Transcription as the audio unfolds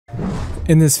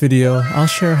In this video, I'll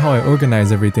share how I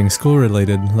organize everything school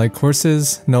related like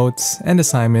courses, notes, and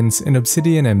assignments in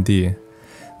obsidian.md.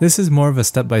 This is more of a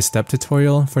step-by-step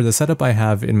tutorial for the setup I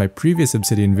have in my previous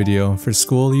Obsidian video for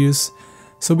school use,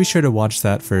 so be sure to watch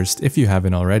that first if you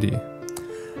haven't already.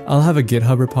 I'll have a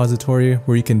GitHub repository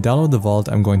where you can download the vault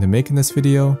I'm going to make in this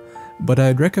video, but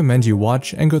I'd recommend you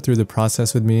watch and go through the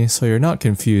process with me so you're not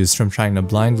confused from trying to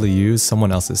blindly use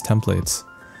someone else's templates.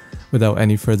 Without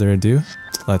any further ado,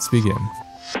 let's begin.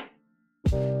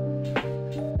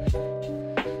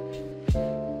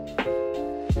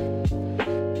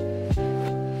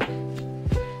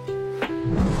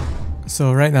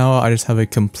 So right now I just have a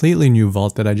completely new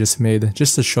vault that I just made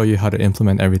just to show you how to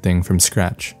implement everything from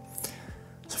scratch.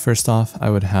 So first off, I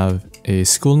would have a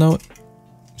school note.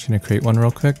 I'm just going to create one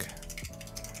real quick.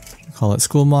 Call it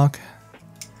school mock.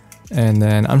 And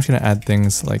then I'm just going to add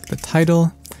things like the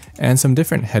title and some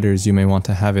different headers you may want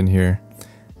to have in here.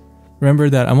 Remember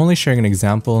that I'm only sharing an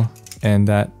example and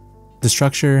that the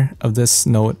structure of this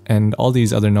note and all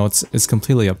these other notes is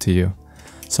completely up to you.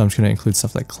 So I'm just going to include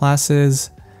stuff like classes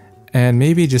and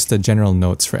maybe just the general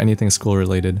notes for anything school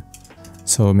related.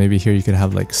 So maybe here you could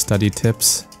have like study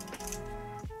tips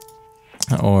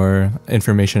or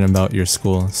information about your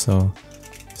school. So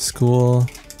school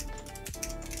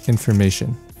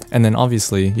information. And then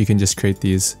obviously you can just create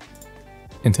these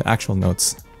into actual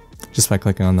notes just by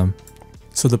clicking on them.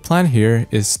 So the plan here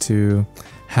is to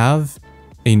have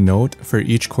a note for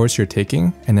each course you're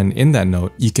taking, and then in that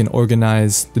note you can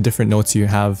organize the different notes you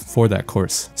have for that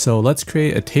course. So let's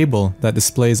create a table that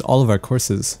displays all of our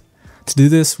courses. To do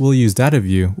this, we'll use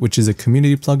Dataview, which is a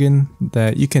community plugin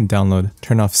that you can download.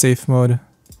 Turn off safe mode,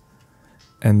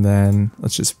 and then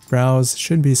let's just browse.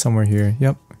 Should be somewhere here.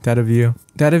 Yep, Dataview.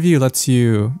 Dataview lets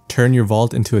you turn your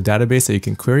vault into a database that you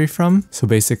can query from. So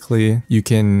basically, you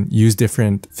can use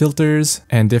different filters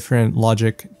and different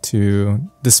logic to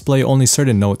display only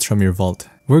certain notes from your vault.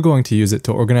 We're going to use it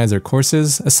to organize our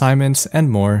courses, assignments,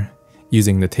 and more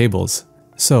using the tables.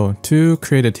 So to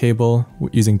create a table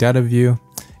using Dataview,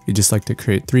 you just like to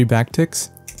create 3 backticks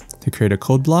to create a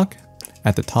code block.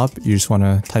 At the top, you just want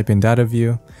to type in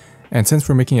Dataview. And since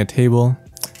we're making a table,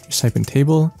 just type in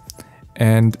table.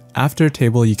 And after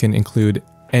table, you can include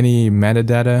any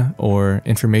metadata or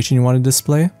information you want to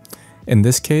display. In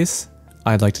this case,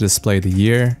 I'd like to display the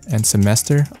year and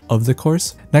semester of the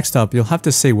course. Next up, you'll have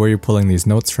to say where you're pulling these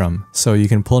notes from. So you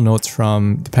can pull notes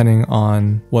from depending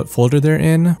on what folder they're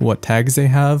in, what tags they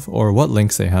have, or what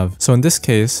links they have. So in this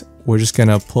case, we're just going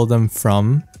to pull them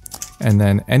from, and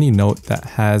then any note that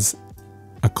has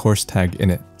a course tag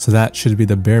in it. So that should be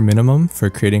the bare minimum for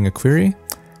creating a query.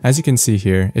 As you can see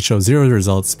here, it shows 0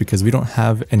 results because we don't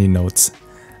have any notes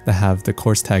that have the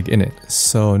course tag in it.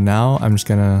 So now I'm just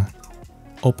gonna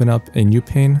open up a new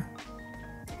pane,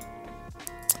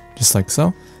 just like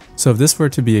so. So if this were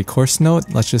to be a course note,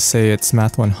 let's just say it's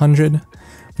Math 100,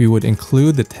 we would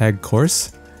include the tag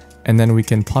course, and then we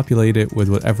can populate it with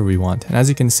whatever we want. And as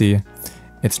you can see,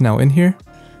 it's now in here.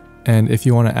 And if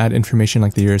you want to add information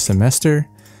like the year or semester,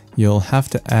 you'll have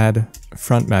to add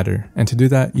front matter. And to do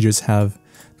that, you just have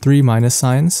 3 minus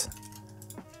signs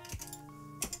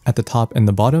at the top and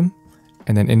the bottom.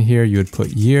 And then in here, you would put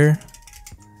year.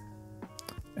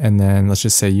 And then let's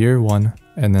just say year 1.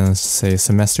 And then let's say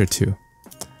semester 2.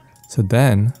 So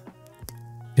then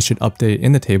it should update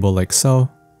in the table like so.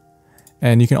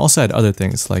 And you can also add other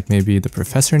things like maybe the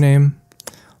professor name.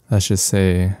 Let's just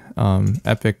say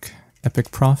epic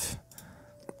prof.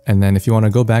 And then if you want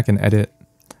to go back and edit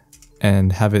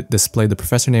and have it display the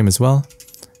professor name as well,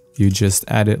 you just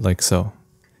add it like so.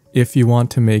 If you want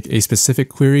to make a specific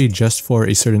query just for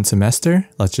a certain semester,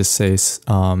 let's just say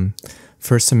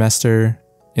first semester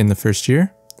in the first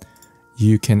year,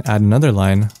 you can add another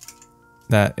line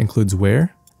that includes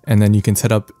where, and then you can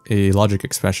set up a logic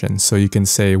expression. So you can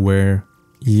say where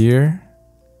year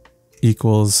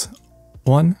equals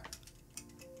 1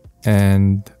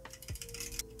 and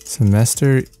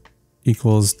semester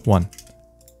equals 1.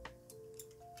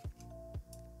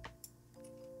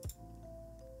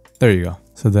 There you go.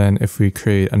 So then if we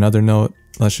create another note,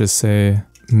 let's just say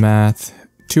Math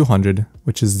 200,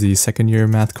 which is the second year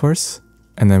math course.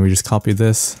 And then we just copy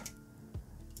this,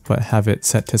 but have it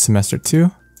set to semester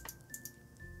 2.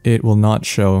 It will not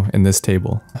show in this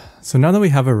table. So now that we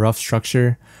have a rough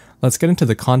structure, let's get into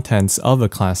the contents of a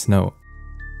class note.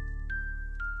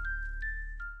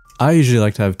 I usually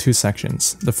like to have 2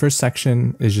 sections. The first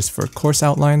section is just for course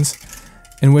outlines,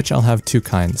 in which I'll have 2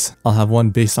 kinds. I'll have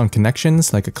one based on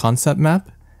connections, like a concept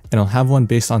map, and I'll have one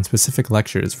based on specific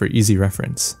lectures for easy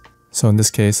reference. So in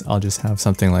this case, I'll just have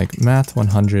something like Math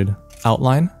 100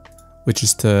 outline, which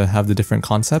is to have the different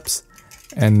concepts,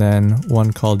 and then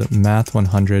one called Math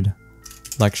 100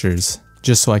 Lectures,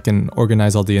 just so I can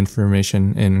organize all the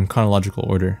information in chronological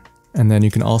order. And then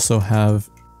you can also have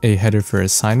a header for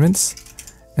assignments,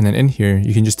 and then in here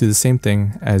you can just do the same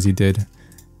thing as you did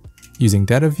using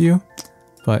Dataview,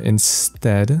 but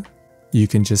instead you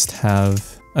can just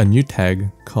have a new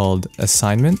tag called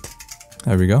assignment.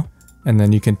 There we go. And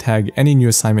then you can tag any new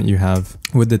assignment you have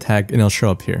with the tag and it'll show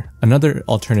up here. Another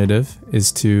alternative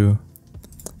is to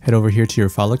head over here to your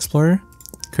file explorer,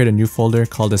 create a new folder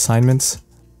called assignments,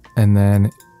 and then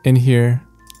in here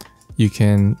you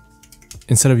can,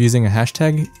 instead of using a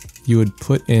hashtag, you would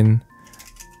put in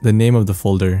the name of the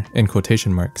folder in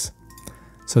quotation marks.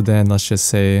 So then let's just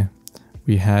say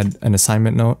we had an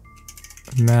assignment note,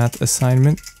 math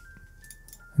assignment,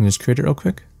 and just create it real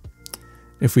quick.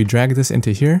 If we drag this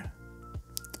into here,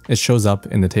 it shows up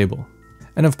in the table.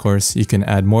 And of course, you can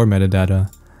add more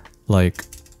metadata like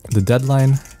the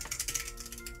deadline,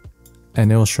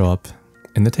 and it will show up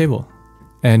in the table.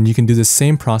 And you can do the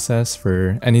same process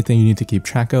for anything you need to keep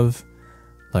track of,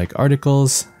 like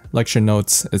articles, lecture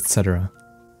notes, etc.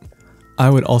 I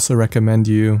would also recommend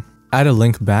you add a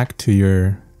link back to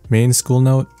your main school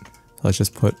note. Let's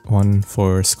just put one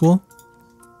for school.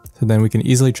 So then we can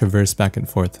easily traverse back and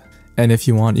forth. And if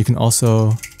you want, you can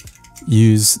also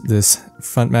use this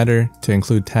front matter to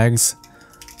include tags.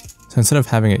 So instead of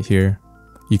having it here,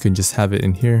 you can just have it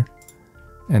in here.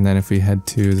 And then if we head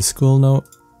to the school note,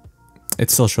 it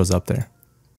still shows up there.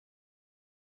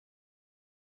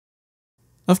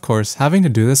 Of course, having to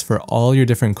do this for all your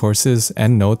different courses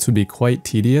and notes would be quite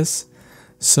tedious.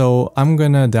 So I'm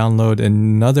gonna download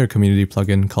another community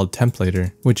plugin called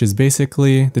Templater, which is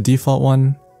basically the default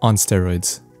one on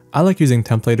steroids. I like using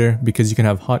Templater because you can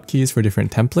have hotkeys for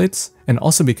different templates, and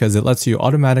also because it lets you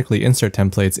automatically insert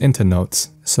templates into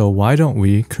notes. So why don't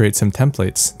we create some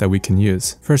templates that we can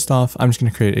use? First off, I'm just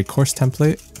going to create a course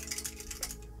template.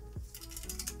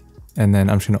 And then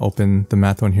I'm just going to open the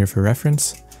math one here for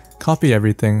reference, copy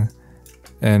everything,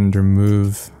 and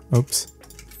remove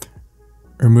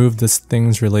the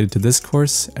things related to this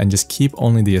course and just keep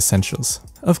only the essentials.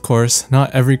 Of course,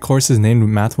 not every course is named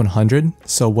Math 100,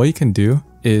 so what you can do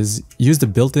is use the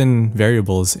built-in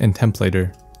variables in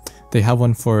Templater. They have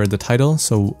one for the title,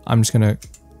 so I'm just gonna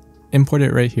import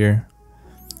it right here.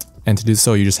 And to do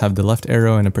so, you just have the left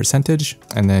arrow and a percentage,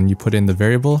 and then you put in the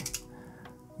variable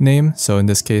name. So in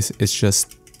this case, it's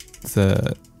just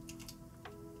the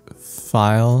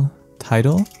file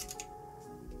title,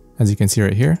 as you can see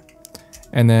right here.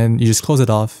 And then you just close it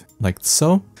off like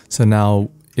so. So now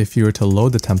if you were to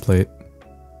load the template,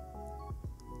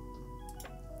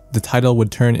 the title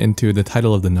would turn into the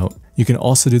title of the note. You can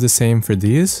also do the same for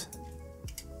these.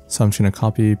 So I'm just gonna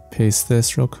copy paste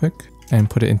this real quick and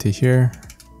put it into here.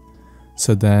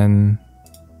 So then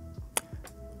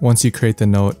once you create the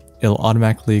note, it'll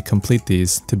automatically complete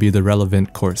these to be the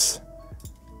relevant course.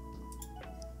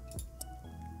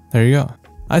 There you go.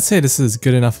 I'd say this is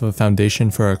good enough of a foundation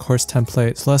for our course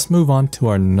template, so let's move on to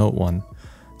our note one.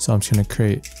 So I'm just gonna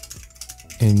create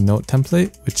a note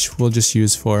template, which we'll just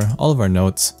use for all of our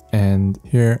notes. And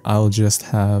here I'll just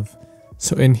have,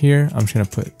 so in here, I'm just gonna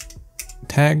put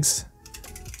tags,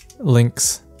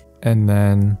 links, and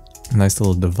then a nice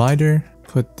little divider.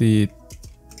 Put the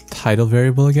title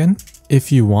variable again.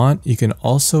 If you want, you can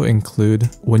also include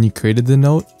when you created the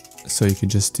note. So you could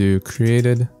just do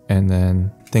created, and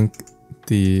then think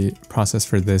the process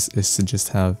for this is to just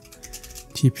have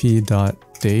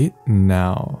tp.date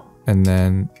now, and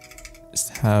then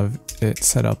just have it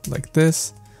set up like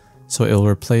this. So it'll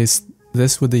replace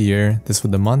this with the year, this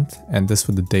with the month, and this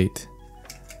with the date.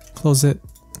 Close it,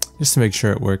 just to make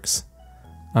sure it works.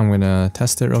 I'm gonna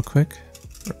test it real quick.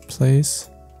 Replace,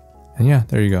 and yeah,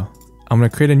 there you go. I'm gonna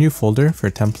create a new folder for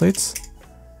templates,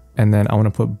 and then I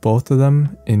wanna put both of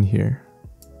them in here.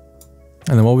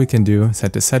 And then what we can do is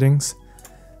head to settings,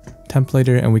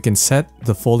 Templater, and we can set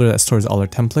the folder that stores all our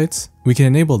templates. We can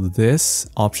enable this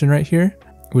option right here,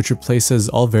 which replaces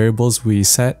all variables we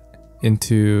set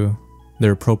into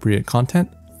their appropriate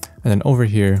content. And then over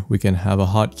here, we can have a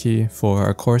hotkey for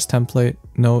our course template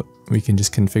note. We can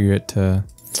just configure it to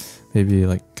maybe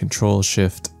like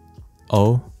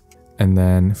Control-Shift-O. And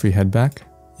then if we head back,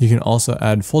 you can also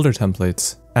add folder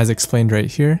templates. As explained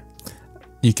right here,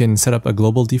 you can set up a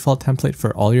global default template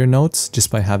for all your notes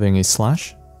just by having a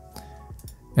slash.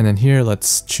 And then here,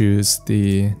 let's choose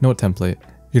the note template.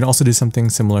 You can also do something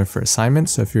similar for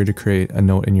assignments. So if you were to create a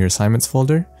note in your assignments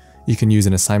folder, you can use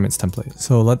an assignments template.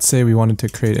 So let's say we wanted to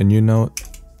create a new note.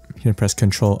 You can press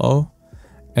Control-O.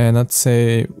 And let's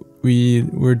say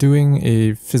we're doing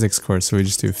a physics course. So we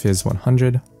just do Phys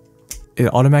 100.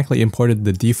 it automatically imported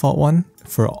the default one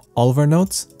for all of our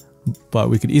notes, but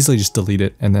we could easily just delete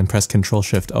it and then press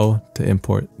Ctrl-Shift-O to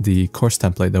import the course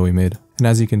template that we made. And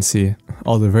as you can see,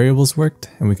 all the variables worked,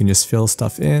 and we can just fill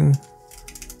stuff in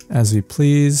as we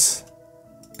please.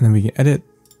 And then we can edit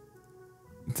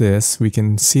this. We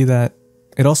can see that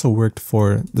it also worked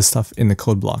for the stuff in the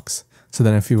code blocks. So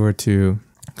then if we were to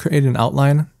create an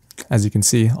outline, as you can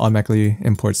see, automatically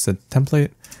imports the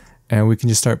template, and we can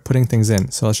just start putting things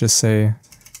in. So let's just say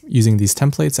using these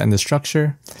templates and the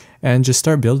structure, and just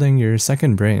start building your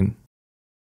second brain.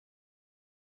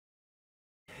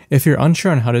 If you're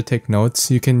unsure on how to take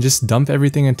notes, you can just dump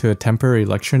everything into a temporary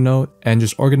lecture note and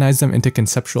just organize them into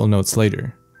conceptual notes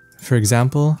later. For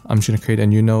example, I'm just going to create a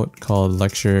new note called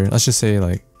lecture, let's just say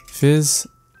like Phys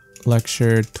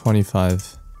lecture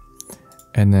 25.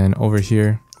 And then over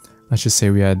here, let's just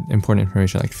say we had important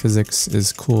information like physics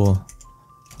is cool.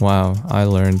 Wow, I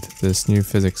learned this new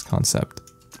physics concept.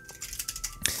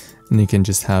 And you can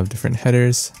just have different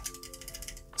headers.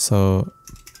 So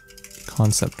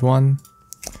concept 1.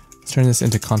 Let's turn this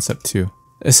into concept 2.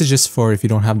 This is just for if you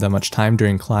don't have that much time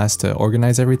during class to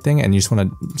organize everything and you just want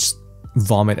to just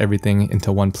vomit everything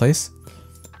into one place.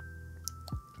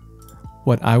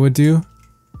 What I would do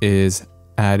is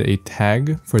add a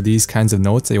tag for these kinds of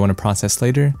notes that you want to process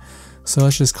later. So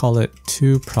let's just call it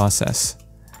to process.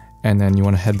 And then you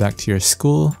want to head back to your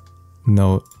school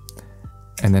note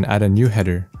and then add a new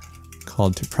header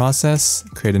called to process,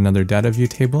 create another Dataview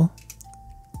table.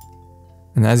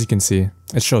 And as you can see,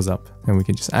 it shows up and we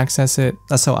can just access it.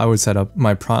 That's how I would set up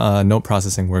my note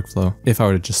processing workflow if I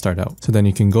were to just start out. So then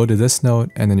you can go to this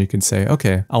note and then you can say,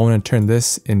 okay, I want to turn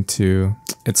this into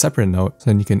its separate note. So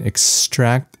then you can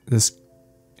extract this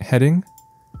heading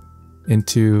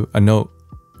into a note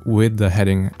with the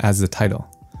heading as the title.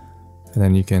 And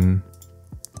then you can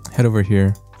head over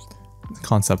here,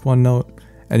 concept 1 note,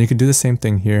 and you can do the same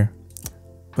thing here,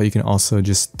 but you can also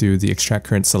just do the extract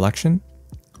current selection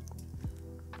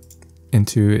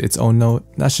into its own note.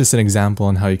 That's just an example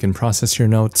on how you can process your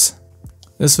notes.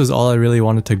 This was all I really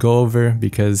wanted to go over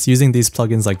because using these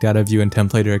plugins like Dataview and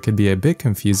Templater could be a bit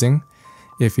confusing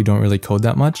if you don't really code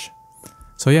that much.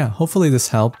 So yeah, hopefully this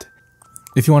helped.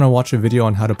 If you want to watch a video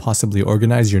on how to possibly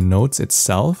organize your notes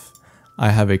itself,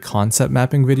 I have a concept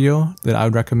mapping video that I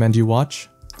would recommend you watch.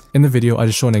 In the video, I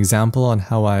just show an example on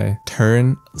how I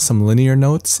turn some linear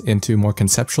notes into more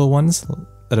conceptual ones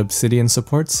that Obsidian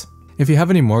supports. If you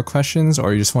have any more questions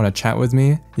or you just want to chat with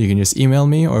me, you can just email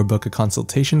me or book a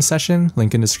consultation session,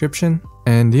 link in description.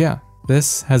 And yeah,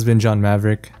 this has been John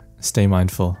Maverick. Stay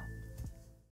mindful.